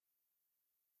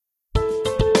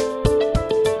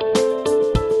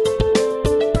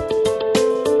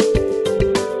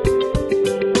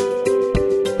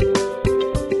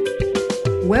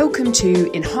welcome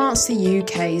to Enhance the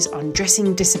UK's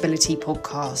Undressing Disability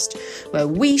podcast, where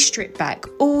we strip back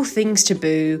all things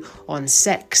taboo on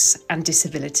sex and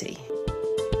disability.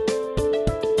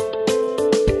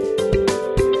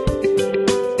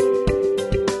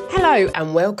 Hello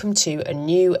and welcome to a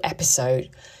new episode.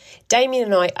 Damien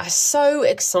and I are so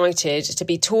excited to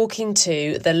be talking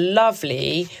to the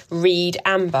lovely Reed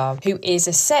Amber, who is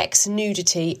a sex,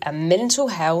 nudity and mental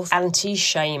health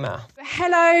anti-shamer.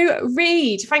 Hello,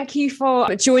 Reed. Thank you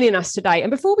for joining us today. And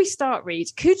before we start, Reed,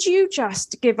 could you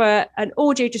just give an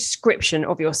audio description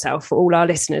of yourself for all our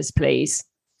listeners, please?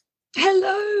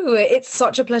 Hello, it's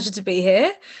such a pleasure to be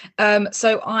here.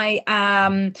 So I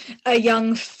am a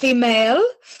young female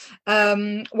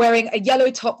wearing a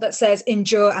yellow top that says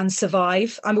endure and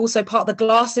survive. I'm also part of the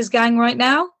Glasses gang right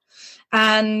now.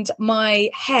 And my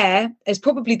hair is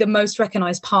probably the most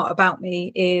recognized part about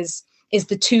me is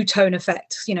the two-tone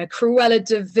effect, you know, Cruella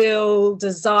de Vil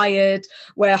desired,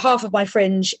 where half of my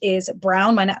fringe is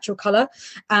brown, my natural color,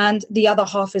 and the other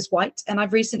half is white. And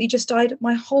I've recently just dyed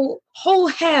my whole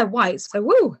hair white. So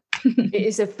woo. It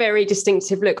is a very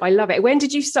distinctive look. I love it. When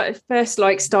did you first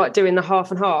start doing the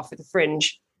half and half with the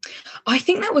fringe? I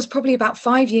think that was probably about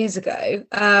 5 years ago.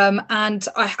 And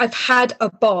I've had a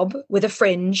bob with a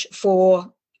fringe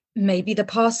for maybe the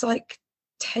past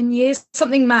 10 years,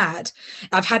 something mad.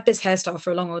 I've had this hairstyle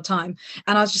for a long time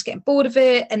and I was just getting bored of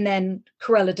it. And then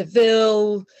Cruella de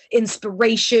Vil,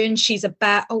 inspiration. She's a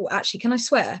bad. Oh, actually, can I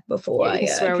swear before I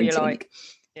swear what you like?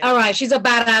 Yeah. All right. She's a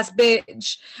badass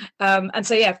bitch. And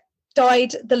so, yeah,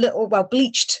 dyed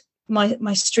bleached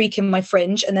my streak in my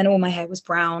fringe, and then all my hair was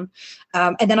brown.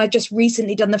 And then I just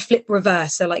recently done the flip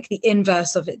reverse, so like the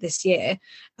inverse of it this year.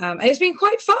 And it's been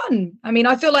quite fun. I mean,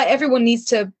 I feel like everyone needs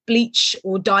to bleach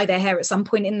or dye their hair at some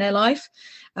point in their life.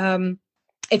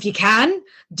 If you can,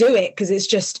 do it, because it's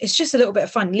just a little bit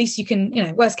of fun. At least you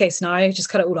can, worst case scenario, just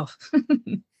cut it all off.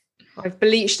 I've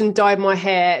bleached and dyed my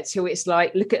hair till it's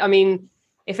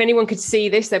if anyone could see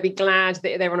this, they'd be glad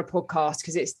that they're on a podcast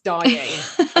because it's dying.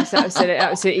 It's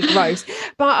absolutely gross.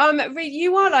 But Reed,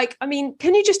 you are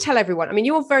can you just tell everyone?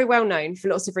 You're very well known for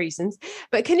lots of reasons,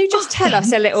 but can you just tell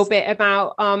us a little bit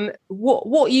about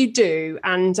what you do?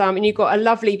 And you've got a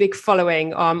lovely big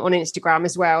following on Instagram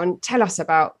as well. And tell us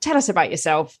about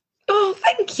yourself. Oh,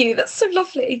 thank you. That's so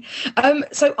lovely.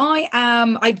 So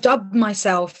I dubbed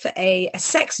myself a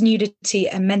sex, nudity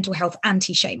and mental health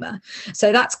anti-shamer.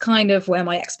 So that's kind of where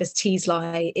my expertise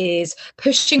lie, is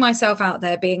pushing myself out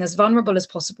there, being as vulnerable as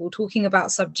possible, talking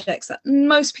about subjects that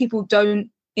most people don't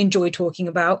enjoy talking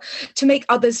about, to make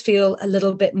others feel a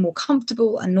little bit more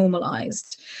comfortable and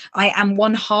normalized. I am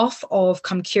one half of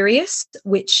Come Curious,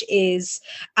 which is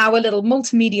our little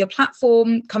multimedia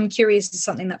platform. Come Curious is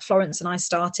something that Florence and I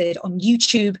started on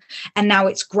YouTube, and now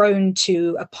it's grown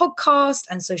to a podcast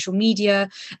and social media.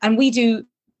 And we do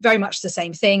very much the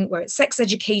same thing, where it's sex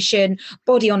education,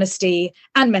 body honesty,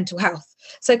 and mental health.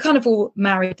 So kind of all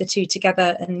married the two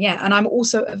together. And I'm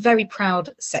also a very proud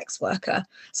sex worker.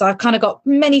 So I've kind of got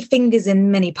many fingers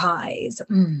in many pies.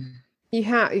 Mm. You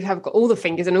have got all the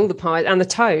fingers and all the pies and the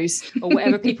toes, or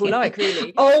whatever people like,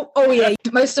 really. Oh yeah.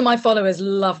 Most of my followers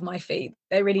love my feet.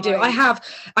 They really do. I have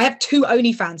 2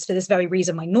 OnlyFans for this very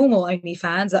reason. My normal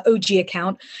OnlyFans, the OG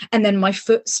account, and then my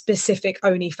foot specific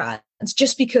OnlyFans,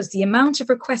 just because the amount of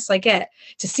requests I get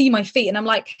to see my feet. And I'm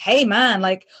like, hey man,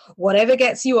 whatever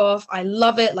gets you off, I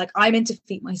love it. I'm into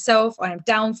feet myself. I am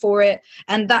down for it.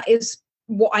 And that is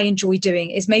what I enjoy doing,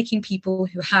 is making people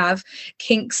who have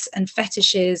kinks and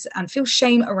fetishes and feel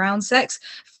shame around sex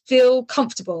feel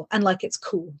comfortable and like it's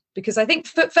cool, because I think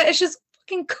foot fetish is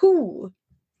fucking cool.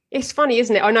 It's funny,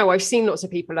 isn't it? I know I've seen lots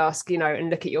of people ask, and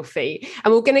look at your feet,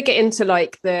 and we're going to get into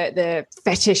the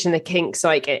fetish and the kinks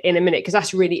in a minute, because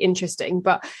that's really interesting.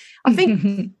 But I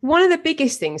think one of the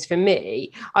biggest things for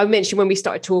me, I mentioned when we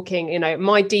started talking,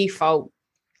 my default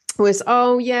was,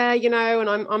 and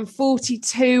I'm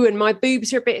 42 and my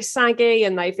boobs are a bit saggy,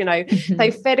 and they've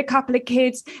they've fed a couple of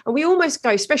kids, and we almost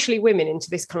go, especially women, into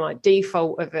this kind of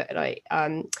default of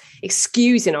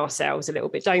excusing ourselves a little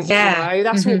bit, don't we?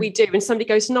 That's what we do. When somebody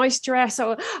goes, nice dress,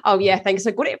 or oh yeah, thanks,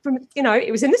 I got it from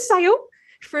it was in the sale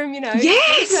from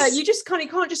yes, you just you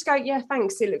can't just go, yeah,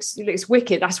 thanks, it looks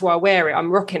wicked, that's why I wear it, I'm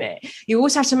rocking it. You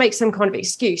also have to make some kind of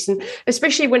excuse, and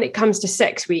especially when it comes to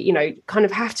sex, we kind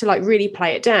of have to really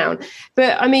play it down.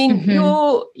 But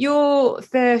you're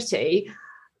 30,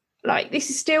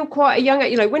 this is still quite a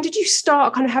young, when did you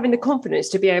start kind of having the confidence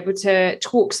to be able to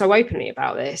talk so openly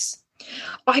about this?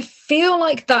 I feel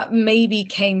like that maybe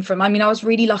came from, I was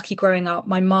really lucky growing up.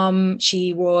 My mum,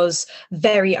 she was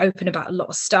very open about a lot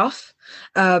of stuff.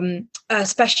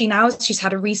 especially now she's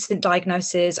had a recent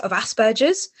diagnosis of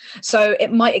Asperger's. So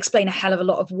it might explain a hell of a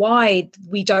lot of why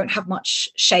we don't have much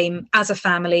shame as a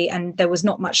family, and there was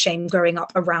not much shame growing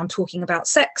up around talking about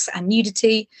sex and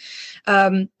nudity.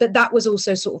 But that was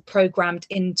also sort of programmed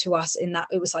into us, in that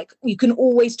it was like, you can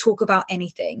always talk about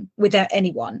anything with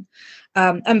anyone.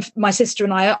 And my sister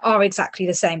and I are exactly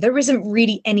the same. There isn't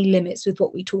really any limits with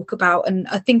what we talk about. And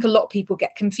I think a lot of people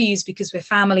get confused because we're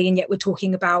family and yet we're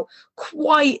talking about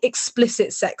quite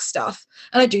explicit sex stuff.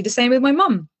 And I do the same with my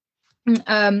mum.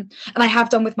 And I have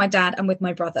done with my dad and with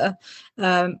my brother.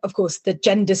 Of course, the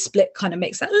gender split kind of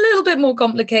makes that a little bit more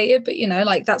complicated, but, you know,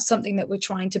 like, that's something that we're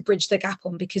trying to bridge the gap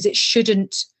on, because there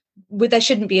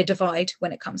shouldn't be a divide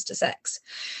when it comes to sex.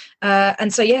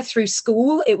 And so, yeah, through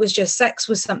school, it was just, sex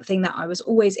was something that I was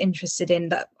always interested in,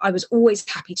 that I was always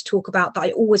happy to talk about, that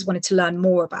I always wanted to learn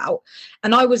more about.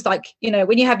 And I was like, you know,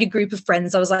 when you have your group of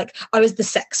friends, I was the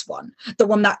sex one, the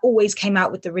one that always came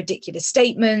out with the ridiculous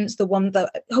statements, the one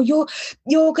that, oh,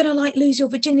 you're going to like lose your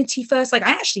virginity first. Like,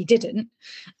 I actually didn't.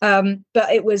 But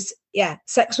it was, yeah,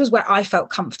 sex was where I felt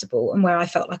comfortable and where I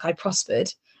felt like I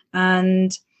prospered.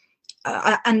 And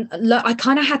I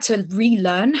kind of had to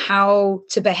relearn how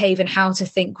to behave and how to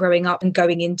think growing up and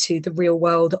going into the real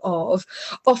world of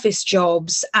office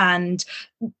jobs and,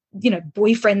 you know,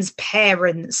 boyfriends'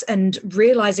 parents, and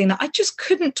realizing that I just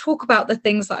couldn't talk about the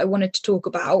things that I wanted to talk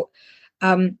about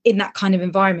in that kind of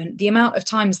environment. The amount of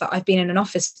times that I've been in an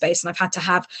office space and I've had to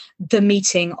have the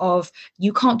meeting of,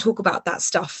 you can't talk about that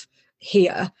stuff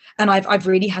here. And I've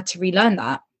really had to relearn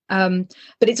that.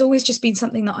 But it's always just been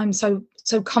something that I'm so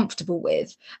comfortable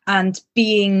with. And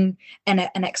being an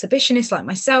exhibitionist like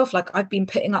myself, like, I've been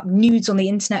putting up nudes on the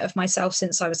internet of myself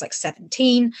since I was like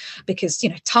 17, because, you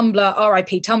know, Tumblr,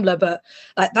 RIP Tumblr, but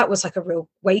like, that was like a real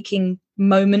waking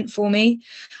moment for me.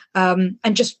 And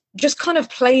just kind of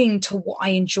playing to what I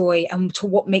enjoy and to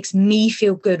what makes me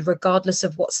feel good, regardless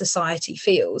of what society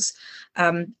feels.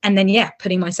 And then, yeah,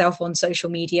 putting myself on social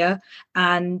media,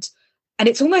 and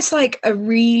it's almost like a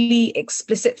really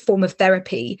explicit form of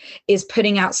therapy, is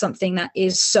putting out something that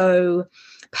is so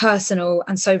personal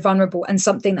and so vulnerable, and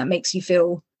something that makes you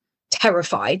feel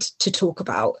terrified to talk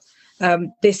about.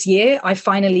 This year, I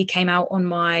finally came out on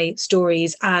my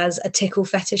stories as a tickle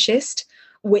fetishist,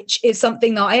 which is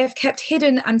something that I have kept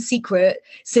hidden and secret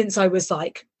since I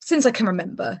can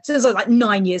remember, since I was like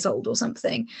 9 years old or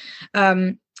something.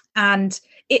 And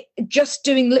it just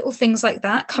doing little things like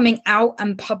that, coming out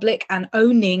and public and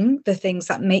owning the things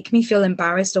that make me feel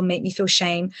embarrassed or make me feel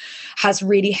shame, has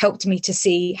really helped me to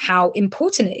see how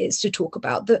important it is to talk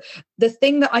about. The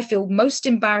thing that I feel most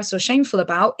embarrassed or shameful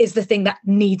about is the thing that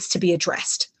needs to be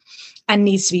addressed and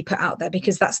needs to be put out there,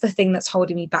 because that's the thing that's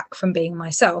holding me back from being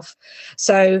myself.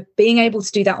 So being able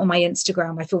to do that on my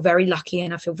Instagram, I feel very lucky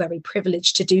and I feel very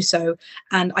privileged to do so.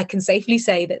 And I can safely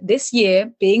say that this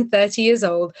year, being 30 years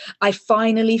old, I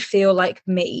finally feel like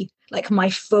me, like my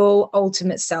full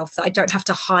ultimate self, that I don't have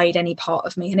to hide any part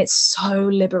of me. And it's so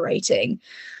liberating.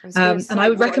 And I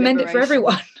would recommend it for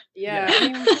everyone. Yeah, I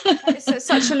mean, it's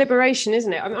such a liberation,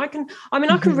 isn't it? I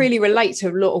can really relate to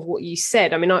a lot of what you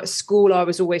said. I mean, at school, I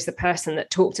was always the person that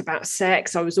talked about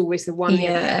sex. I was always the one.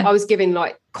 Yeah. I was giving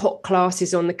like cot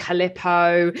classes on the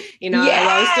Calippo. You know,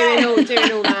 I was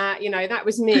doing all that. You know, that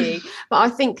was me. But I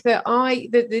think that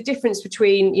the difference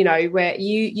between, you know, where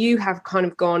you have kind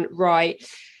of gone, right,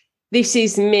 this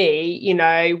is me, you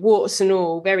know, warts and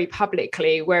all, very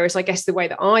publicly. Whereas I guess the way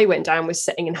that I went down was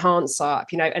setting Enhance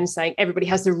up, you know, and saying everybody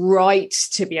has the right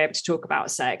to be able to talk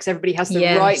about sex. Everybody has the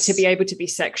right to be able to be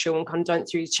sexual and kind of done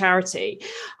through charity.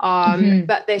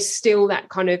 But there's still that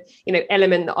kind of, you know,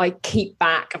 element that I keep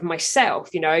back of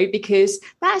myself, you know, because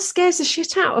that scares the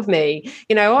shit out of me.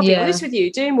 You know, I'll be honest with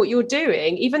you, doing what you're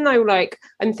doing, even though like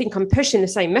I think I'm pushing the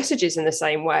same messages in the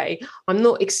same way, I'm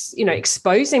not,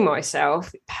 exposing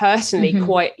myself personally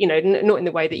quite, you know, not in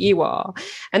the way that you are.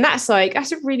 And that's a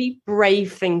really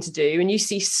brave thing to do. And you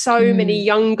see so many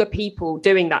younger people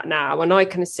doing that now. And I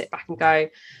kind of sit back and go,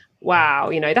 wow,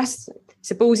 you know, it's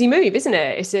a ballsy move, isn't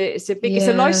it? It's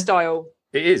a lifestyle.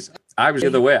 It is. I was the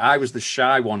other way. I was the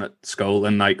shy one at school.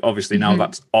 And like, obviously now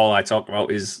that's all I talk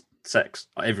about is sex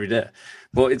every day.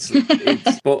 But it's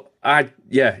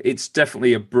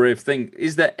definitely a brave thing.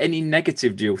 Is there any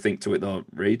negative, do you think, to it though,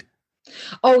 Reid?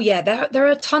 Oh yeah, there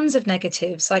are tons of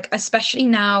negatives, like especially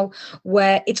now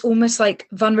where it's almost like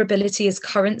vulnerability is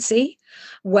currency,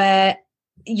 where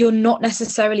you're not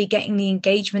necessarily getting the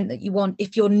engagement that you want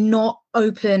if you're not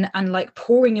open and like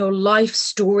pouring your life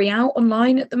story out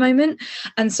online at the moment.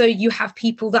 And so you have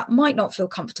people that might not feel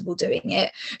comfortable doing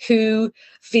it, who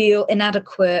feel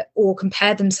inadequate or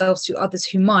compare themselves to others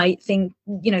who might think,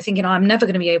 thinking I'm never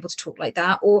going to be able to talk like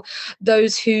that, or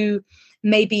those who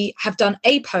maybe have done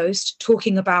a post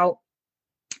talking about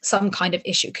some kind of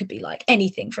issue. It could be like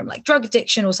anything from like drug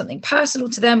addiction or something personal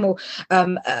to them, or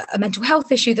a mental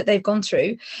health issue that they've gone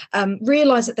through,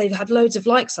 realize that they've had loads of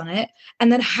likes on it,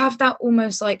 and then have that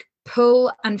almost like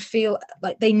pull and feel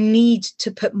like they need to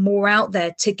put more out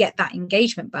there to get that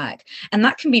engagement back. And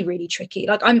that can be really tricky.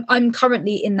 Like I'm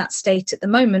currently in that state at the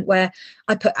moment where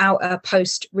I put out a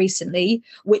post recently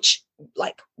which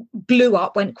like blew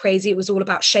up, went crazy. It was all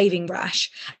about shaving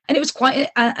rash, and it was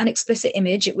quite an explicit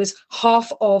image. It was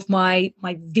half of my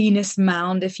Venus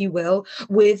mound, if you will,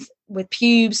 with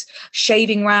pubes,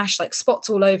 shaving rash, like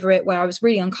spots all over it, where I was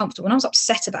really uncomfortable and I was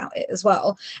upset about it as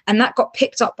well. And that got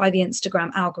picked up by the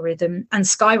Instagram algorithm and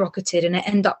skyrocketed, and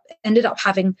it ended up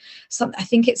having I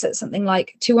think it's at something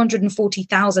like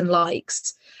 240,000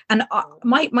 likes. And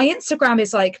my Instagram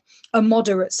is like a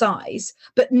moderate size,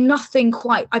 but nothing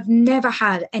quite. I've never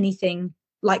had anything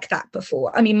like that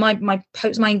before. I mean, my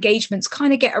posts, my engagements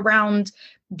kind of get around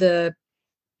the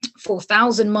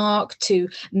 4,000 mark to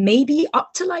maybe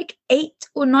up to like 8,000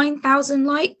 or 9,000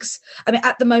 likes. I mean,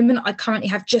 at the moment, I currently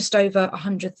have just over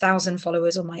 100,000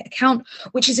 followers on my account,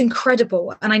 which is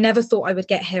incredible. And I never thought I would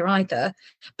get here either.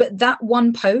 But that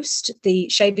one post, the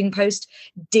shaving post,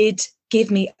 did give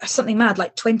me something mad,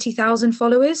 like 20,000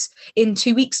 followers in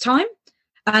 2 weeks' time.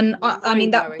 And I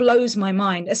mean, that blows my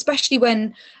mind, especially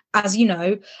when, as you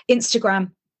know,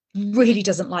 Instagram really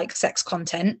doesn't like sex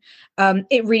content.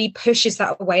 It really pushes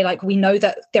that away. Like, we know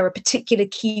that there are particular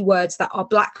keywords that are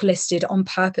blacklisted on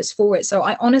purpose for it. So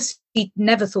I honestly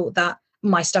never thought that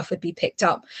my stuff would be picked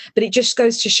up, but it just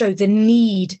goes to show the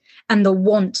need and the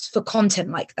want for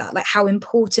content like that, like how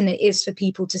important it is for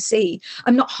people to see.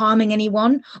 I'm not harming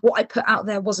anyone. What I put out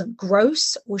there wasn't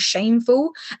gross or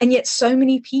shameful, and yet so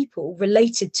many people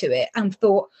related to it and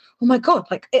thought, oh my God,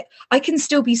 like I can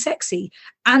still be sexy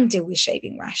and deal with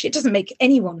shaving rash. It doesn't make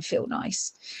anyone feel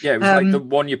nice. Yeah, it was like the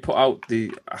one you put out,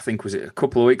 I think was it a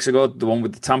couple of weeks ago, the one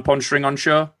with the tampon string on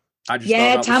show.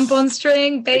 Tampon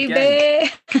string, baby. Again,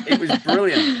 it was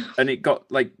brilliant. And it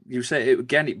got, like you say,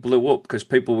 it blew up because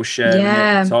people were sharing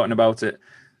it, talking about it.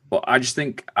 But I just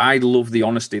think I love the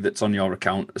honesty that's on your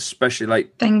account, especially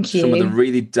like some of the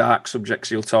really dark subjects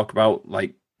you'll talk about,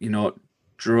 like,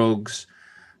 drugs,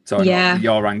 talking about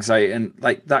your anxiety, and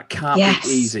like that can't be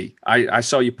easy. I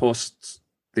saw you post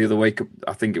the other week,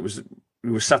 I think it was, we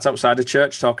were sat outside a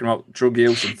church talking about drug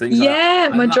use and things like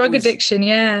that. My drug addiction,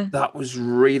 That was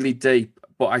really deep,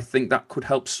 but I think that could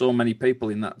help so many people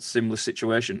in that similar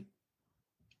situation.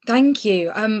 Thank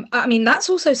you. I mean, that's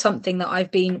also something that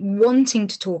I've been wanting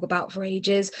to talk about for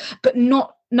ages, but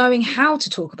not knowing how to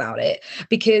talk about it,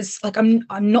 because like I'm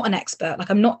not an expert. Like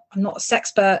I'm not a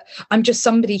sexpert. I'm just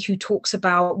somebody who talks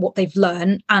about what they've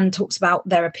learned and talks about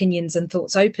their opinions and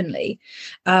thoughts openly.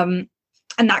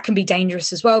 And that can be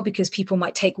dangerous as well, because people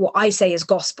might take what I say as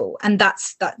gospel, and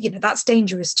that's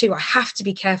dangerous too. I have to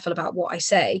be careful about what I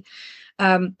say.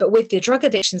 But with the drug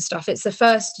addiction stuff,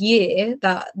 this year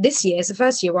is the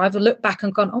first year where I've looked back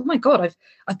and gone, oh my God,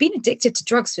 I've been addicted to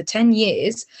drugs for 10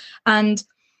 years. And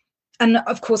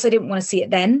of course, I didn't want to see it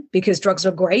then, because drugs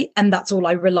were great. And that's all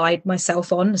I relied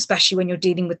myself on, especially when you're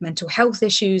dealing with mental health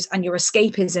issues and your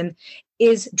escapism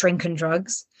is drink and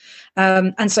drugs.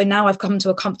 And so now I've come to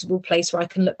a comfortable place where I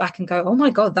can look back and go, oh my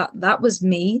God, that was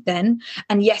me then.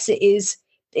 And yes,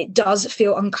 it does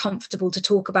feel uncomfortable to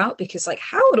talk about, because like,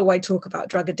 how do I talk about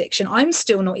drug addiction? I'm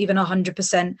still not even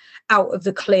 100% out of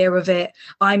the clear of it.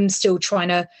 I'm still trying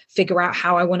to figure out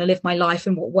how I want to live my life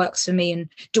and what works for me. And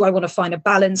do I want to find a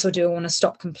balance, or do I want to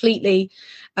stop completely?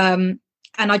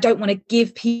 And I don't want to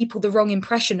give people the wrong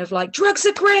impression of like, drugs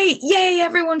are great, yay,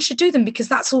 everyone should do them, because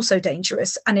that's also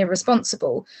dangerous and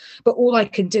irresponsible. But all I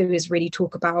can do is really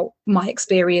talk about my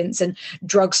experience, and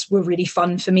drugs were really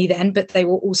fun for me then, but they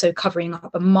were also covering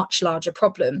up a much larger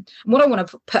problem. And what I want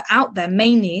to put out there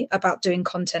mainly about doing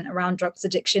content around drugs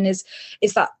addiction is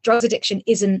that drugs addiction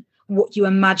isn't what you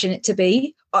imagine it to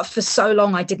be. for so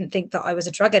long, I didn't think that I was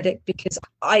a drug addict because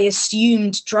I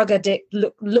assumed drug addict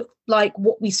looked like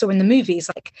what we saw in the movies,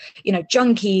 like, you know,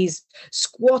 junkies,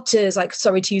 squatters, like,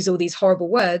 sorry to use all these horrible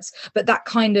words, but that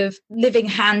kind of living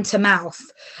hand to mouth.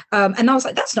 And I was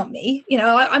like, that's not me. You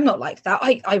know, I'm not like that.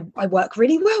 I work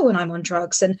really well when I'm on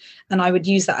drugs. And I would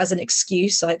use that as an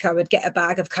excuse. Like, I would get a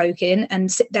bag of coke in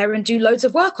and sit there and do loads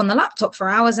of work on the laptop for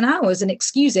hours and hours and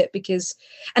excuse it because,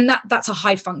 and that's a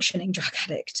high functioning drug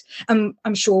addict. I'm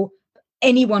sure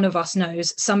any one of us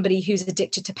knows somebody who's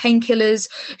addicted to painkillers,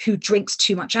 who drinks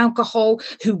too much alcohol,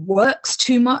 who works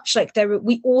too much. Like,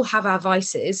 we all have our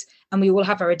vices and we all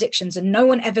have our addictions, and no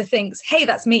one ever thinks, hey,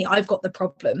 that's me, I've got the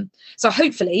problem. So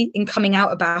hopefully in coming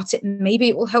out about it, maybe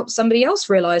it will help somebody else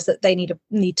realize that they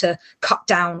need to cut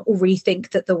down or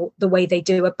rethink that the way they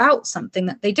do about something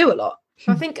that they do a lot.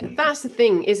 I think that's the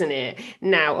thing, isn't it?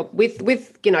 Now, with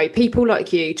you know, people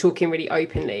like you talking really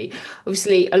openly,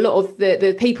 obviously a lot of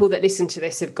the people that listen to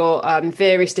this have got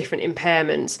various different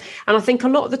impairments. And I think a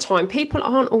lot of the time people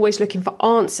aren't always looking for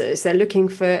answers. They're looking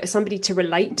for somebody to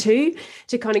relate to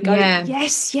kind of go,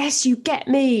 yes, you get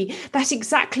me. That's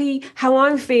exactly how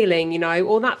I'm feeling, you know,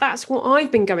 or that's what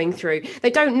I've been going through.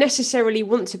 They don't necessarily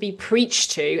want to be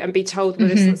preached to and be told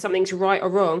whether something's right or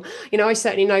wrong. You know, I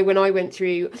certainly know when I went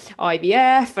through IBS,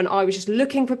 and I was just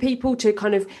looking for people to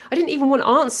kind of, I didn't even want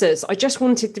answers. I just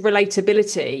wanted the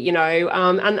relatability, you know,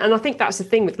 and I think that's the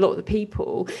thing with a lot of the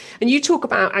people. And you talk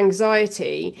about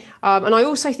anxiety, and I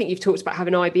also think you've talked about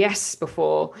having IBS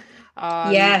before.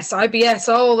 Yes, IBS.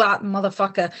 Oh, that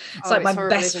motherfucker. It's like my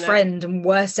horrible, best friend and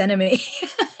worst enemy.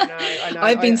 I know.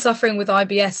 I've been suffering with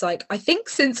IBS, like, I think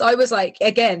since I was like,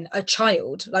 again, a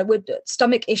child, like with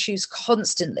stomach issues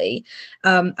constantly.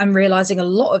 I'm realizing a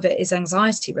lot of it is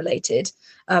anxiety related,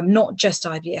 not just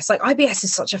IBS. Like, IBS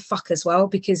is such a fuck as well,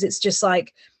 because it's just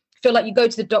like, I feel like you go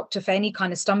to the doctor for any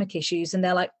kind of stomach issues and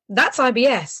they're like, that's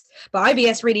IBS. But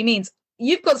IBS really means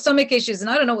you've got stomach issues and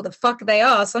I don't know what the fuck they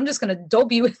are. So I'm just going to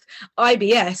dob you with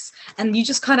IBS. And you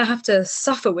just kind of have to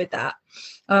suffer with that.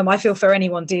 I feel for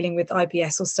anyone dealing with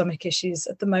IBS or stomach issues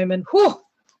at the moment. Whew,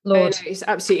 Lord. It's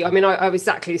absolutely, I mean, I was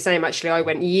exactly the same, actually. I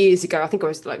went years ago. I think I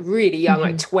was like really young,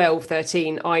 like 12,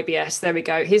 13, IBS. There we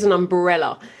go. Here's an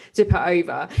umbrella to put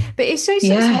over. But it's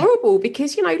horrible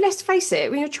because, you know, let's face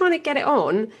it, when you're trying to get it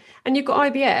on and you've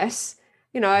got IBS,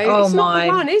 you know, it's not the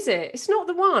one, is it? It's not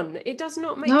the one. It does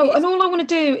not make No, and all I want to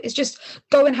do is just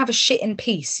go and have a shit in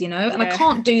peace, you know? And I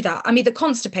can't do that. I'm either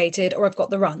constipated or I've got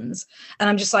the runs. And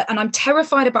I'm just like, and I'm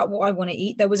terrified about what I want to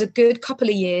eat. There was a good couple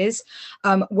of years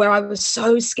where I was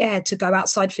so scared to go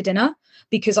outside for dinner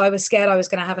because I was scared I was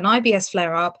going to have an IBS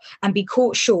flare up and be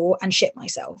caught short and shit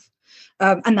myself.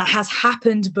 And that has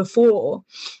happened before,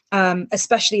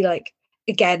 especially like,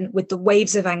 again, with the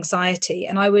waves of anxiety,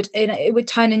 and it would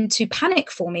turn into panic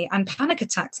for me and panic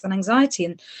attacks and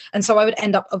anxiety. And so I would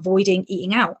end up avoiding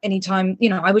eating out anytime, you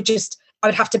know, I would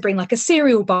have to bring like a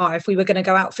cereal bar if we were going to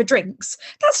go out for drinks.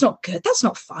 That's not good. That's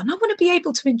not fun. I want to be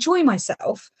able to enjoy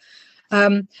myself.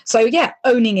 So yeah,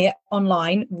 owning it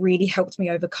online really helped me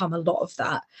overcome a lot of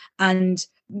that. And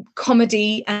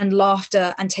comedy and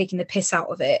laughter and taking the piss out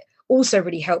of it also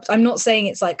really helped. I'm not saying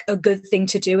it's like a good thing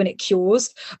to do and it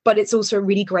cures, but it's also a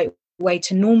really great way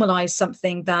to normalize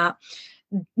something that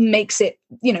makes it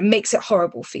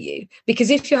horrible for you. Because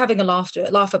if you're having a laugh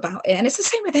about it, and it's the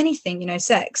same with anything, you know,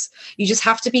 sex, you just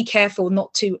have to be careful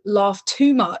not to laugh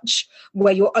too much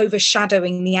where you're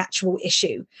overshadowing the actual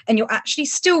issue and you're actually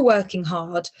still working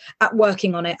hard at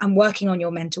working on it and working on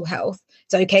your mental health.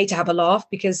 It's okay to have a laugh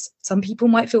because some people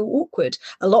might feel awkward.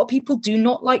 A lot of people do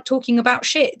not like talking about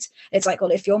shit. It's like,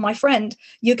 well, if you're my friend,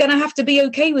 you're going to have to be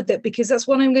okay with it because that's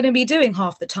what I'm going to be doing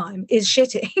half the time is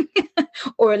shitting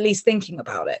or at least thinking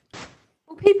about it.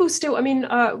 Well, people still, I mean,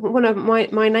 one of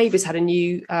my neighbours had a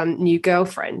new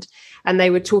girlfriend and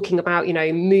they were talking about, you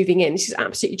know, moving in. This is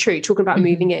absolutely true, talking about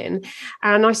moving in.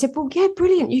 And I said, well, yeah,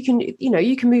 brilliant. You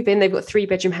can move in. They've got a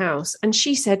 3-bedroom house. And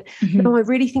she said, no, I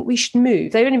really think we should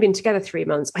move. They've only been together 3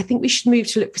 months. I think we should move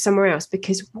to look for somewhere else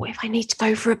because what if I need to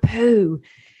go for a poo?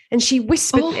 And she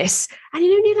whispered this. And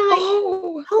you're like,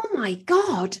 oh my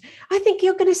God, I think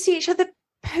you're going to see each other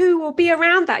poo or be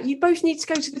around that. You both need to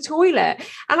go to the toilet.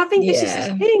 And I think this is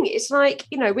the thing. It's like,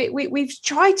 you know, we've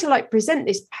tried to like present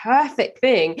this perfect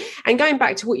thing. And going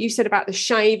back to what you said about the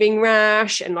shaving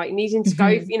rash and like needing to go,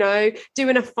 you know,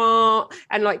 doing a fart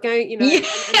and like going, you know,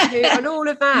 and all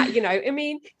of that, you know, I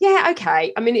mean, yeah,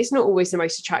 okay. I mean, it's not always the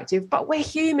most attractive, but we're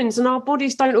humans and our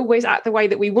bodies don't always act the way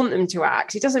that we want them to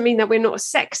act. It doesn't mean that we're not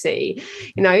sexy.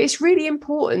 You know, it's really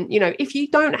important, you know, if you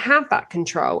don't have that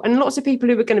control, and lots of people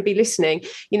who are going to be listening,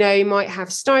 you know, might have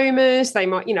stomas, they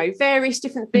might, you know, various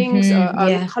different things,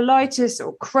 colitis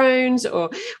or Crohn's or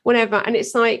whatever. And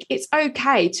it's like, it's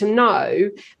okay to know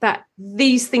that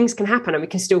these things can happen and we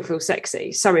can still feel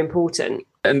sexy. So important.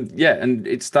 And and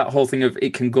it's that whole thing of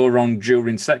it can go wrong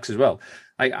during sex as well.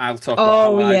 I'll talk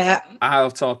about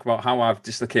I'll talk about how I've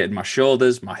dislocated my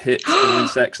shoulders, my hips during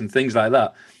sex and things like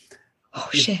that.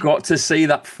 You've got to see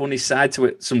that funny side to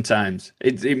it sometimes.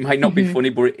 It might not be funny,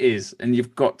 but it is. And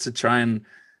you've got to try and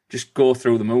just go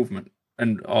through the movement.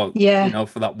 And, you know,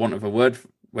 for that want of a word,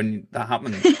 when that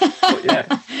happens.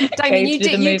 But Damien,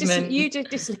 you did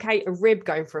dislocate a rib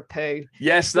going for a poo.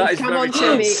 Yes, that is come on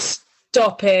to me.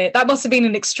 Stop it. That must have been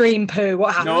an extreme poo.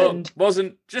 What happened? No,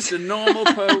 wasn't. Just a normal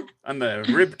poo. And the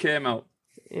rib came out.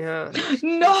 Yeah.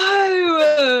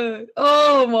 No.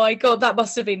 Oh, my God. That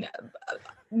must have been...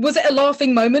 Was it a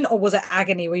laughing moment or was it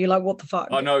agony? Were you like, what the fuck?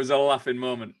 Oh, no, it was a laughing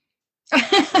moment.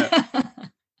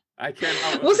 I came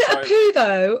out. Was it a poo,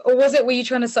 though? Or was it, were you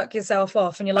trying to suck yourself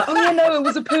off? And you're like, oh, yeah, no, it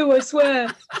was a poo, I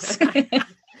swear.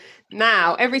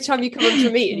 Now, every time you come onto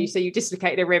a meeting, you say you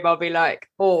dislocated a rib, I'll be like,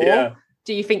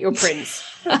 do you think you're Prince?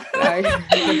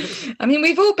 I mean,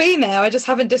 we've all been there. I just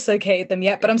haven't dislocated them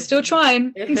yet, but I'm still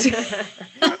trying.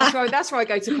 That's why I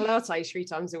go to Pilates 3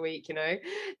 times a week, you know.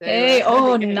 Hey,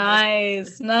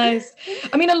 nice.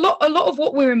 I mean, a lot of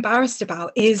what we're embarrassed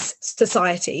about is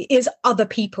society, is other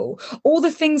people. All the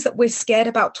things that we're scared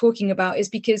about talking about is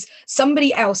because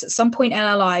somebody else at some point in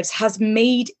our lives has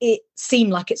made it seem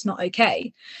like it's not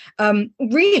okay.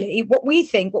 Really, what we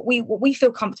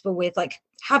feel comfortable with, like,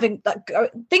 having that,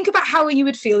 think about how you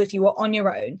would feel if you were on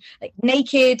your own, like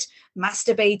naked,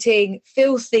 masturbating,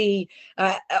 filthy,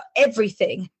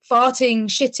 everything, farting,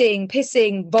 shitting,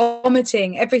 pissing,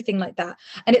 vomiting, everything like that.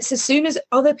 And it's as soon as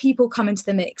other people come into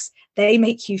the mix, they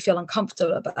make you feel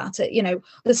uncomfortable about it. You know,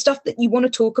 the stuff that you want to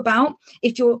talk about,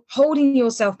 if you're holding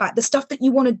yourself back, the stuff that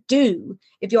you want to do,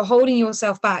 if you're holding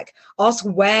yourself back, ask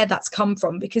where that's come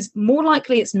from, because more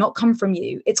likely it's not come from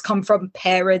you. It's come from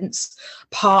parents,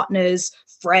 partners,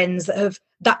 friends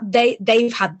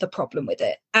they've had the problem with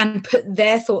it and put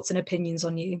their thoughts and opinions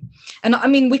on you. And I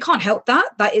mean, we can't help that.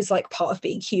 That is like part of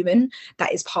being human.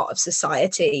 That is part of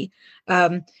society.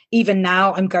 Even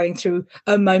now I'm going through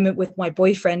a moment with my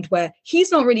boyfriend where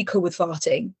he's not really cool with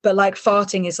farting, but like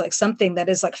farting is like something that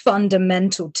is like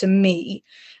fundamental to me.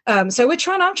 So I'm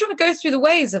trying to go through the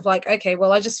ways of like, okay,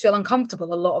 well, I just feel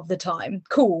uncomfortable a lot of the time.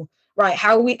 Cool. Right.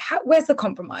 Where's the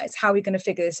compromise? How are we going to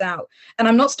figure this out? And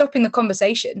I'm not stopping the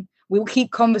conversation. We'll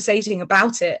keep conversating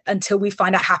about it until we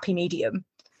find a happy medium.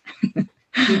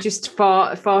 You just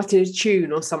fart in a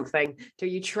tune or something. Do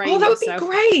you train yourself? Oh, that would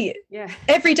be great. Yeah.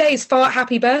 Every day is fart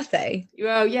happy birthday.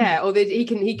 Well, yeah. Or he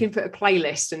can put a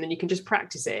playlist and then you can just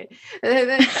practice it.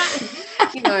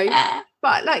 You know.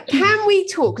 But like, can we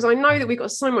talk? Because I know that we've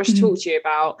got so much to talk to you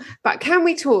about. But can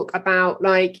we talk about,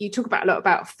 like, you talk about a lot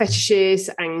about fetishes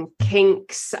and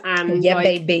kinks and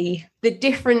baby, the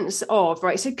difference of,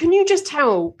 right? So can you just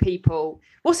tell people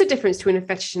what's the difference between a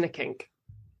fetish and a kink?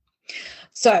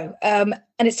 So, and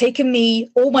it's taken me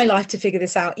all my life to figure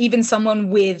this out, even someone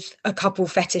with a couple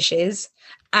fetishes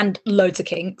and loads of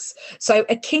kinks. So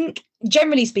a kink,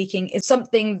 generally speaking, is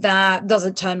something that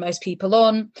doesn't turn most people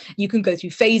on. You can go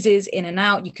through phases in and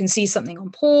out. You can see something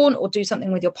on porn or do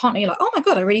something with your partner. You're like, oh my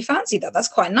God, I really fancy that. That's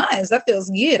quite nice. That feels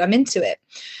good. I'm into it.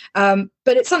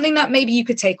 But it's something that maybe you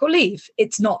could take or leave.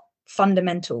 It's not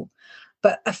fundamental.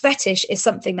 But a fetish is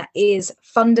something that is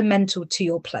fundamental to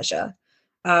your pleasure.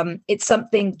 It's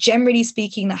something, generally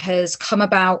speaking, that has come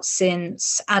about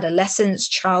since adolescence,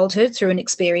 childhood, through an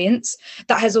experience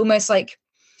that has almost like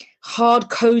hard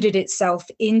coded itself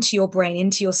into your brain,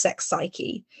 into your sex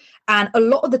psyche. And a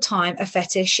lot of the time, a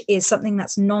fetish is something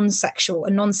that's non-sexual,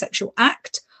 a non-sexual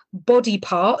act, body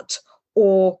part,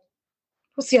 or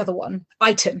what's the other one?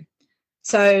 Item.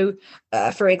 So,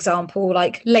 for example,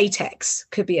 like latex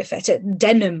could be a fetish,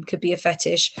 denim could be a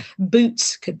fetish,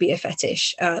 boots could be a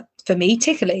fetish. For me,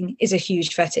 tickling is a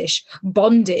huge fetish.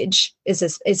 Bondage is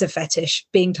a fetish,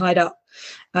 being tied up.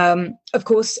 Of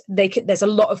course, there's a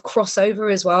lot of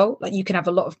crossover as well. Like you can have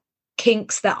a lot of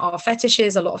kinks that are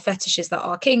fetishes, a lot of fetishes that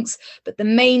are kinks. But the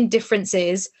main difference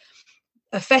is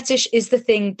a fetish is the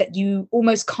thing that you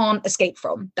almost can't escape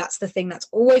from. That's the thing that's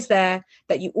always there,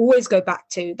 that you always go back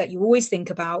to, that you always think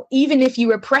about. Even if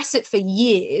you repress it for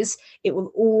years, it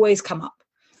will always come up.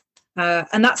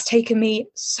 And that's taken me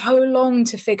so long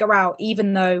to figure out,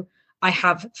 even though I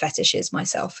have fetishes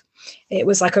myself. It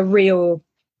was like a real,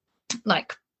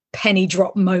 like, penny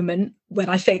drop moment when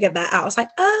I figured that out. I was like,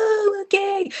 oh,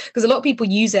 okay. Because a lot of people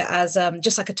use it as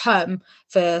just like a term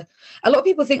for, a lot of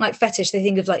people think like fetish, they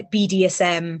think of like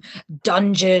BDSM,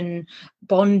 dungeon,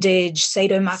 bondage,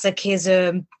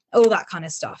 sadomasochism, all that kind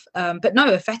of stuff. But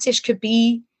no, a fetish could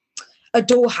be a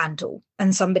door handle,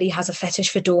 and somebody has a fetish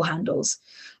for door handles.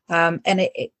 And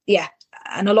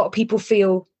and a lot of people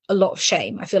feel a lot of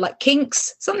shame. I feel like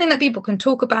kinks, something that people can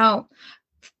talk about.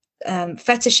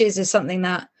 Fetishes is something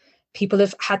that people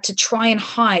have had to try and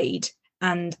hide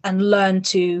and learn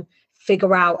to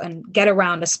figure out and get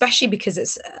around, especially because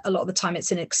it's a lot of the time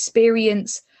it's an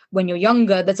experience when you're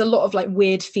younger. There's a lot of like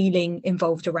weird feeling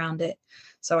involved around it.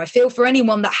 So I feel for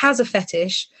anyone that has a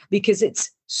fetish, because it's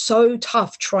so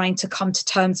tough trying to come to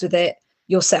terms with it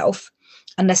yourself,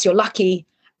 unless you're lucky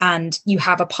and you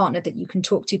have a partner that you can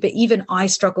talk to. But even I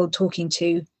struggled talking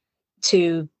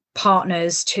to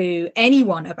partners, to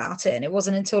anyone about it. And it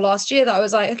wasn't until last year that I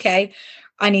was like, okay,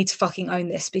 I need to fucking own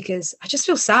this, because I just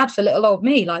feel sad for little old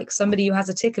me, like somebody who has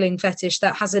a tickling fetish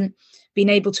that hasn't been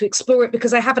able to explore it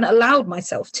because I haven't allowed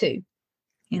myself to,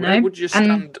 you know. Where would you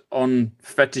stand on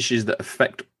fetishes that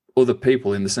affect other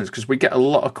people, in the sense, because we get a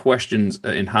lot of questions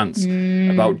at Enhance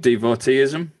about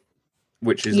devoteeism,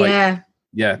 which is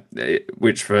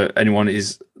which for anyone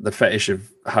is the fetish of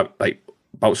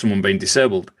about someone being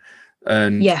disabled.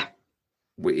 And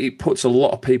it puts a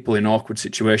lot of people in awkward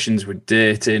situations with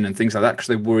dating and things like that, because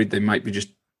they're worried they might be just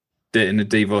dating a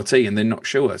devotee and they're not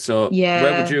sure. So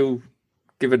where would you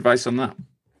give advice on that?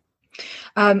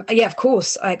 Of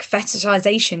course, like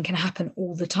fetishization can happen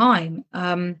all the time.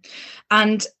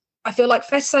 And I feel like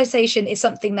fetishization is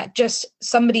something that just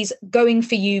somebody's going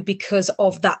for you because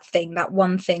of that thing, that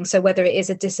one thing. So whether it is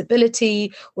a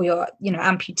disability or you're,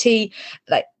 amputee,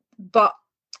 but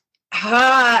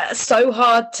so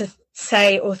hard to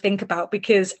say or think about,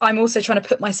 because I'm also trying to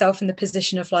put myself in the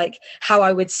position of like how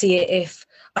I would see it if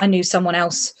I knew someone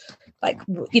else, like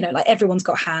everyone's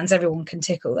got hands, everyone can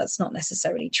tickle. That's not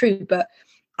necessarily true, but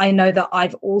I know that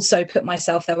I've also put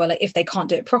myself there where, like, if they can't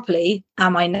do it properly,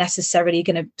 am I necessarily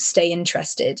going to stay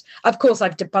interested? Of course,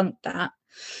 I've debunked that.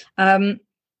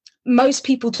 Most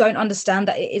people don't understand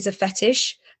that it is a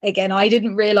fetish. Again, I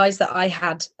didn't realize that I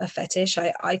had a fetish.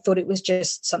 I thought it was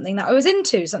just something that I was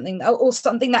into, something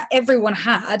that everyone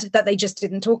had that they just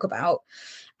didn't talk about.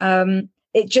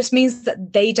 It just means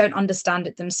that they don't understand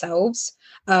it themselves,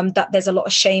 that there's a lot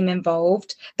of shame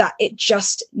involved, that it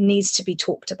just needs to be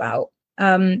talked about.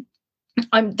 I'm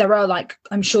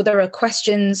sure there are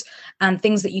questions and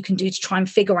things that you can do to try and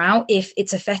figure out if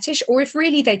it's a fetish or if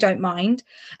really they don't mind.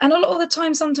 And a lot of the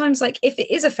time, sometimes, like, if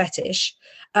it is a fetish,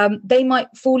 they might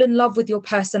fall in love with your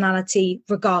personality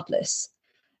regardless.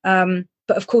 But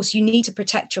of course, you need to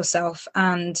protect yourself,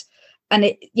 and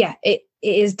it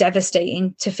is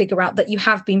devastating to figure out that you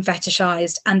have been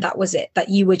fetishized and that was it, that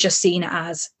you were just seen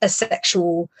as a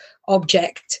sexual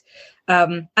object.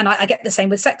 And I get the same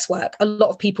with sex work. A lot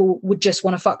of people would just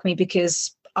want to fuck me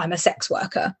because I'm a sex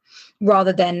worker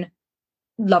rather than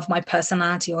love my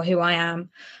personality or who I am.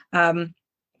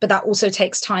 But that also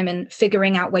takes time in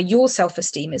figuring out where your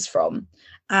self-esteem is from.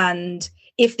 And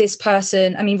if this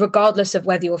person, I mean, regardless of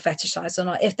whether you're fetishized or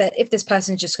not, if this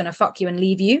person is just going to fuck you and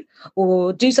leave you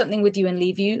or do something with you and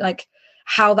leave you, like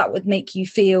how that would make you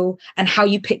feel and how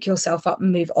you pick yourself up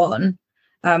and move on.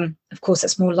 Of course,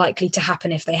 it's more likely to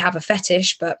happen if they have a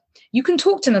fetish, but you can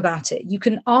talk to them about it. You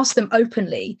can ask them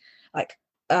openly, like,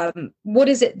 what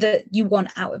is it that you want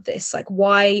out of this? Like,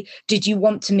 why did you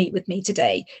want to meet with me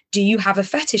today? Do you have a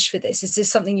fetish for this? Is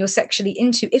this something you're sexually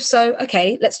into? If so,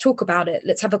 okay, let's talk about it.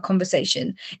 Let's have a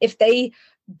conversation. If they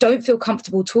don't feel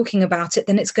comfortable talking about it,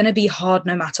 then it's going to be hard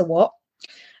no matter what.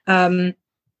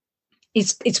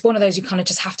 It's one of those you kind of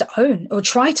just have to own or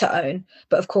try to own.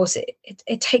 But of course,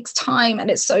 it takes time,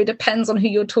 and it so depends on who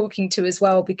you're talking to as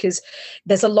well, because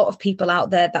there's a lot of people out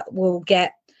there that will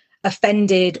get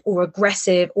offended or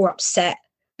aggressive or upset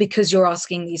because you're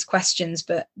asking these questions,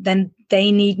 but then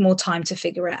they need more time to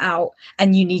figure it out,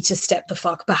 and you need to step the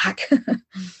fuck back.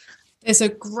 There's a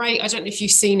great, I don't know if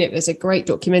you've seen it, there's a great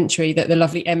documentary that the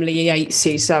lovely Emily Yates,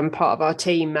 who's part of our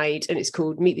team, made, and it's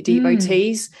called Meet the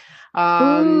Devotees.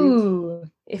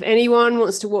 If anyone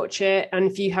wants to watch it, and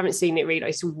if you haven't seen it, really,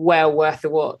 it's well worth a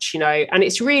watch, and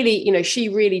it's really, she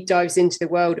really dives into the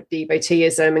world of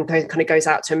devoteeism and kind of goes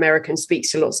out to America and speaks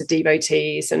to lots of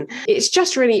devotees, and it's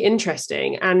just really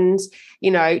interesting. And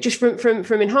just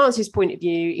from Enhance's point of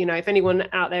view, if anyone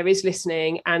out there is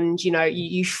listening and,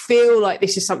 you feel like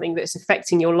this is something that's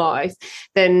affecting your life,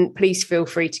 then please feel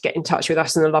free to get in touch with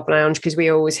us in the Love Lounge, because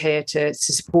we're always here to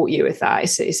support you with that.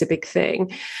 It's a big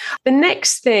thing. The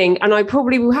next thing, and I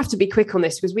probably will have to be quick on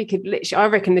this because we could literally, I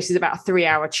reckon this is about a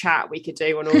 3-hour chat we could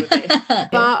do on all of this,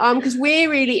 but because we're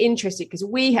really interested, because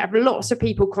we have lots of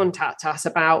people contact us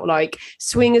about like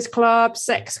swingers clubs,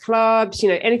 sex clubs,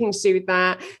 anything to do with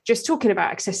that, just talking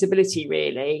about accessibility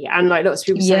really, and like lots of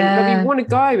people saying we want to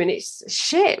go and it's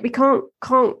shit, we can't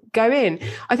go in.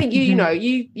 I think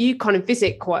you kind of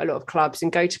visit quite a lot of clubs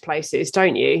and go to places,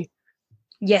 don't you?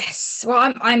 Yes.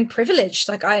 Well, I'm privileged.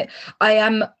 Like I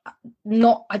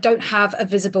don't have a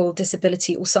visible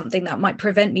disability or something that might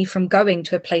prevent me from going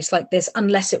to a place like this,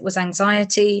 unless it was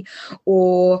anxiety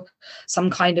or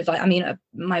some kind of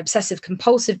my obsessive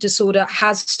compulsive disorder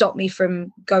has stopped me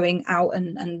from going out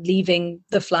and leaving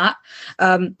the flat.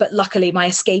 But luckily my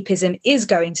escapism is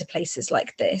going to places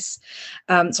like this.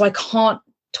 So I can't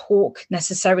talk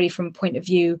necessarily from a point of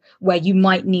view where you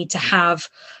might need to have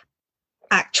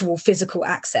actual physical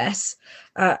access.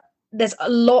 There's a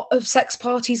lot of sex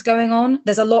parties going on.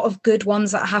 There's a lot of good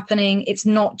ones that are happening. It's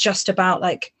not just about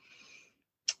like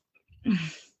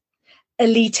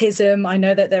elitism. I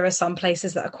know that there are some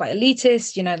places that are quite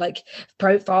elitist, like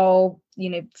profile,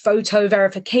 photo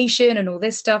verification and all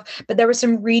this stuff, but there are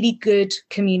some really good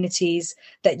communities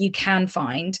that you can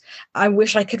find. I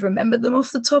wish I could remember them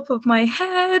off the top of my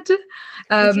head.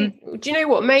 Do you know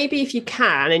what? Maybe if you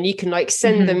can, and you can like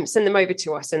send them over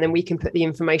to us, and then we can put the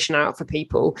information out for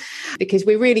people, because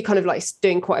we're really kind of like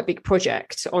doing quite a big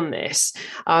project on this.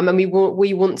 And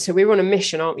we're on a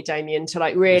mission, aren't we, Damien, to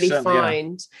like really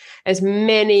find as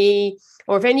many,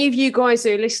 or if any of you guys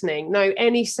who are listening know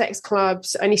any sex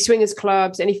clubs, any swingers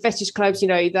clubs, any fetish clubs,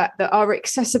 that are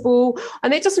accessible.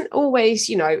 And it doesn't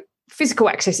always, physical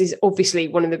access is obviously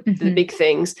one of the big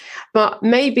things, but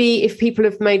maybe if people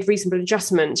have made reasonable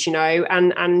adjustments,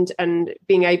 and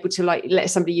being able to like let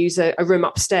somebody use a room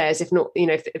upstairs, if not,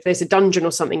 if there's a dungeon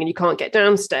or something and you can't get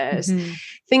downstairs,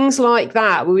 things like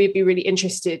that, we'd be really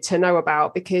interested to know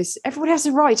about, because everybody has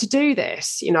a right to do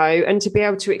this, and to be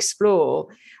able to explore.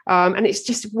 And it's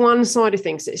just one side of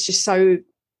things that's just so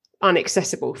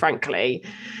unaccessible, frankly.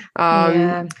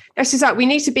 That's just that we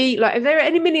need to be like, if there are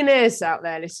any millionaires out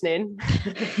there listening,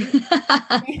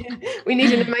 we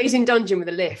need an amazing dungeon with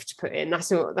a lift put in. That's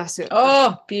what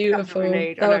oh, beautiful.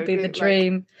 That would be the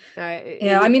dream.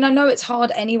 I know it's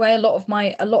hard anyway. A lot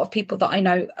of people that I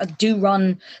know do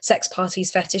run sex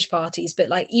parties, fetish parties, but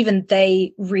like even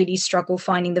they really struggle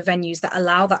finding the venues that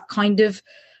allow that kind of,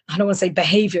 I don't want to say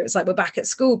behavior, it's like we're back at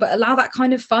school, but allow that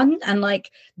kind of fun and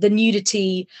like the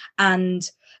nudity and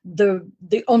the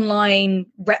online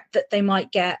rep that they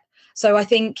might get. So I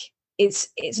think it's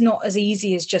not as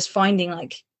easy as just finding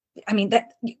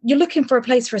that you're looking for a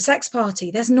place for a sex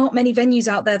party. There's not many venues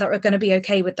out there that are going to be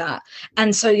okay with that.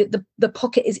 And so the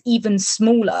pocket is even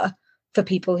smaller for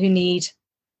people who need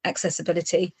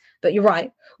accessibility. But you're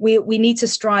right. We need to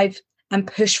strive and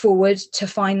push forward to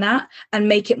find that and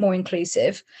make it more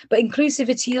inclusive. But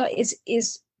inclusivity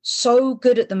is so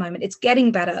good at the moment. It's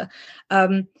getting better.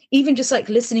 Even just like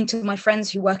listening to my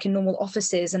friends who work in normal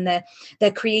offices, and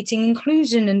they're creating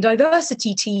inclusion and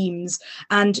diversity teams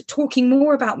and talking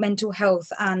more about mental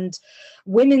health and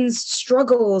women's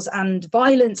struggles and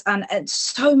violence, and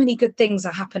so many good things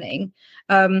are happening.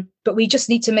 But we just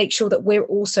need to make sure that we're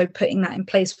also putting that in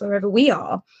place wherever we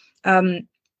are.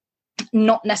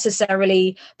 Not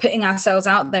necessarily putting ourselves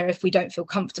out there if we don't feel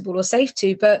comfortable or safe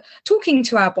to, but talking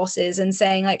to our bosses and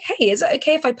saying like, hey, is it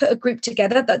okay if I put a group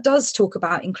together that does talk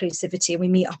about inclusivity and we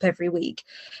meet up every week?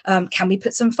 Can we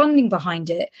put some funding behind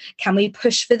it? Can we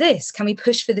push for this? Can we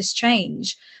push for this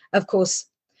change? Of course,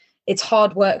 it's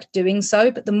hard work doing so,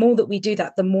 but the more that we do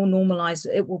that, the more normalized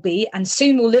it will be. And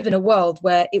soon we'll live in a world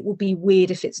where it will be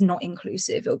weird if it's not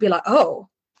inclusive. It'll be like, oh,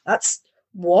 that's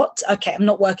what? Okay, I'm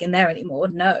not working there anymore.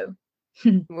 No.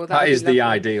 Well, that is the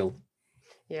ideal.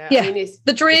 Yeah, I mean, it's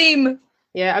the dream.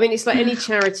 Yeah, I mean, it's like any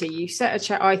charity. You set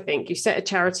a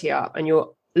charity up, and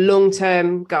your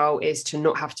long-term goal is to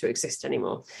not have to exist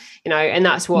anymore. And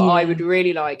that's what I would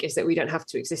really like, is that we don't have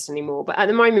to exist anymore. But at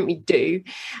the moment, we do,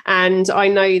 and I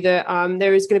know that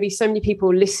there is going to be so many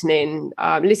people listening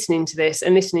to this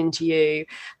and listening to you,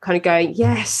 kind of going,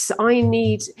 yes, I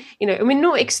need. And we're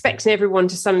not expecting everyone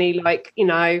to suddenly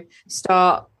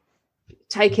start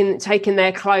taking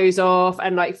their clothes off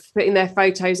and like putting their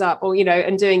photos up, or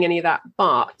and doing any of that,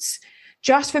 but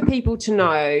just for people to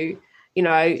know,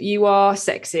 you are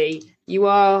sexy, You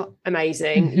are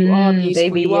amazing. You are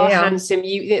beautiful. You are handsome.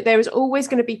 There is always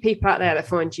going to be people out there that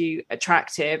find you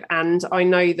attractive. And I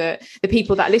know that the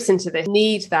people that listen to this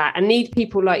need that and need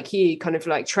people like you kind of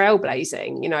like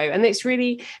trailblazing, you know, and it's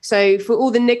really, so for all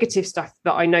the negative stuff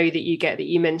that I know that you get, that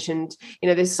you mentioned, you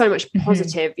know, there's so much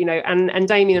positive, you know, and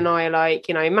Damien and I are like,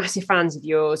 you know, massive fans of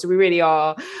yours. We really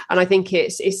are. And I think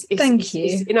it's thank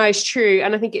you. You know, it's true.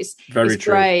 And I think it's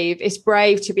brave. It's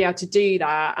brave to be able to do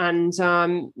that. And,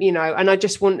 you know, and I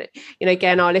just want, you know,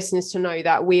 again, our listeners to know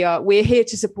that we're here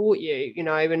to support you, you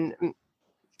know, and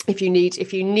if you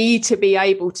need to be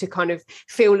able to kind of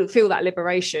feel that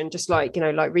liberation, just like, you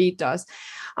know, like Reed does.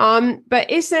 But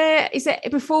is there,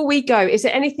 before we go, is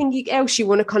there anything else you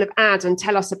want to kind of add and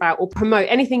tell us about or promote,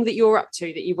 anything that you're up to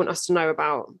that you want us to know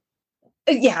about?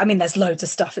 Yeah, I mean, there's loads of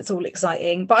stuff. It's all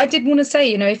exciting. But I did want to say,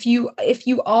 you know, if you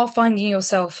are finding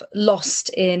yourself lost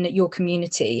in your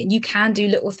community, and you can do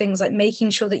little things like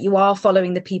making sure that you are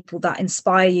following the people that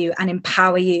inspire you and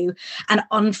empower you, and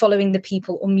unfollowing the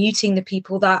people or muting the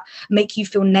people that make you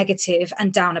feel negative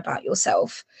and down about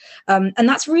yourself. And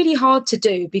that's really hard to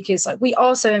do, because like, we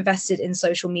are so invested in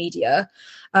social media,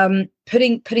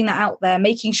 putting that out there,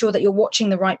 making sure that you're watching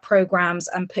the right programs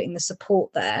and putting the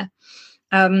support there.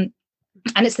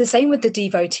 And it's the same with the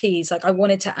devotees. Like, I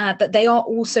wanted to add that they are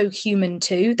also human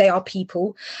too. They are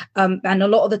people. And a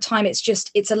lot of the time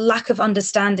it's a lack of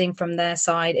understanding from their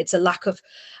side. It's a lack of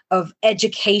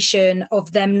education,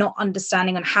 of them not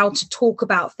understanding on how to talk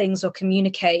about things or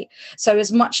communicate. So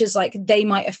as much as like they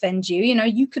might offend you, you know,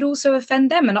 you could also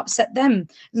offend them and upset them.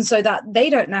 And so that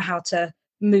they don't know how to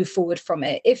move forward from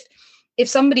it. If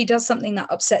somebody does something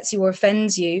that upsets you or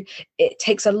offends you, it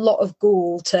takes a lot of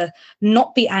gall to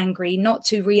not be angry, not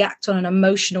to react on an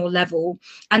emotional level,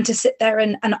 and to sit there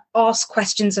and ask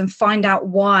questions and find out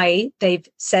why they've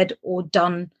said or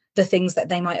done the things that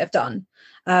they might have done.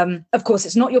 Of course,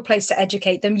 it's not your place to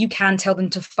educate them. You can tell them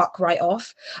to fuck right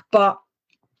off. But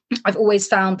I've always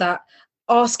found that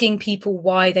asking people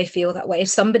why they feel that way, if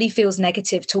somebody feels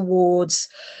negative towards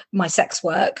my sex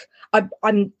work,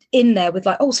 I'm in there with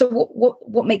like, oh, so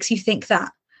what makes you think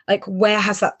that? Like, where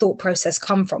has that thought process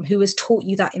come from? Who has taught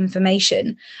you that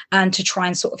information? And to try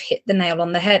and sort of hit the nail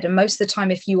on the head. And most of the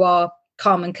time, if you are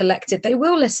calm and collected, they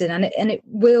will listen, and it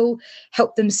will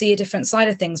help them see a different side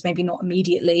of things. Maybe not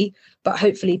immediately, but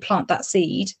hopefully plant that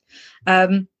seed.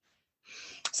 So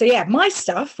yeah, my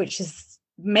stuff, which is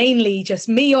mainly just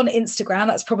me on Instagram,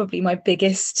 that's probably my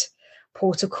biggest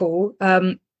port of call.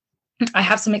 I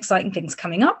have some exciting things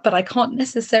coming up, but I can't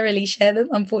necessarily share them,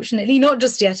 unfortunately, not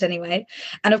just yet anyway.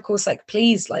 And of course, like,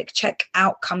 please like check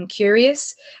out Come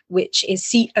Curious, which is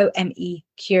COME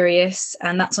Curious,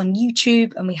 and that's on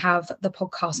YouTube. And we have the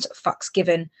podcast Fucks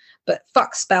Given, but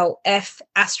fuck spell F***KS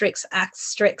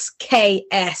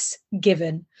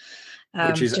Given,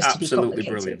 which is absolutely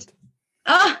brilliant.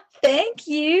 Thank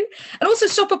you. And also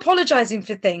stop apologizing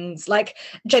for things. Like,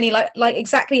 Jenny, like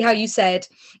exactly how you said,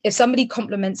 if somebody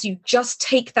compliments you, just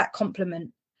take that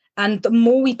compliment. And the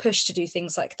more we push to do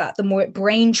things like that, the more it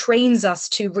brain trains us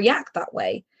to react that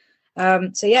way.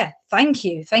 So yeah, thank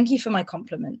you. Thank you for my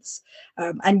compliments.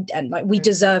 And like, we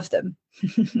deserve them.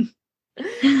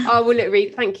 Oh, well, look,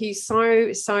 Reed, thank you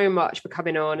so much for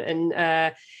coming on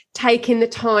and taking the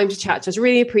time to chat to us.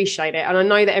 Really appreciate it. And I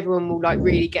know that everyone will like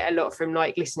really get a lot from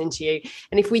like listening to you.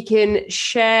 And if we can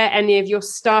share any of your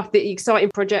stuff, the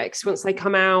exciting projects once they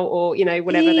come out, or, you know,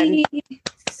 whatever, then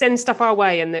send stuff our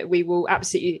way, and that we will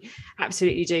absolutely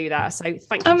do that. So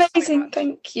thank you. Amazing.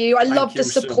 Thank you. I love the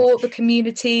support, the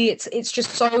community. It's just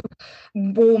so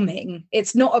warming.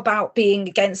 It's not about being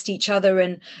against each other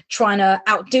and trying to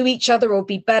outdo each other or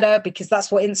be better, because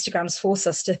that's what Instagram's forced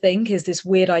us to think, is this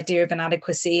weird idea of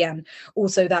inadequacy, and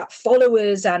also that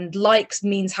followers and likes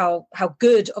means how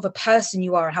good of a person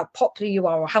you are and how popular you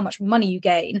are or how much money you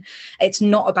gain. It's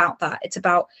not about that. It's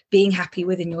about being happy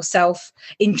within yourself,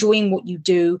 enjoying what you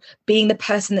do, being the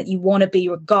person that you want to be,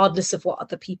 regardless of what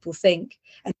other people think.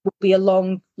 And it will be a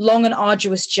long and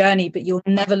arduous journey, but you'll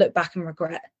never look back and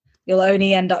regret. You'll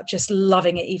only end up just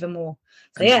loving it even more.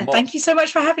 So yeah, thank you so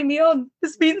much for having me on.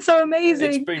 It's been so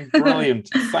amazing. It's been brilliant.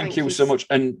 Thank you so much.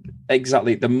 And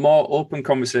exactly, the more open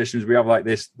conversations we have like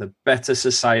this, the better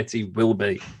society will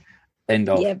be. End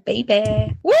of. Yeah,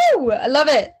 baby. Woo! I love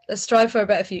it. Let's strive for a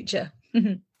better future.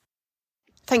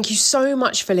 Thank you so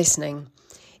much for listening.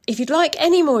 If you'd like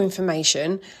any more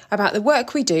information about the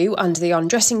work we do under the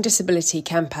Undressing Disability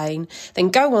campaign, then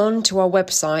go on to our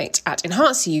website at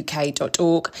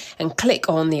enhanceuk.org and click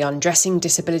on the Undressing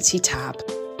Disability tab.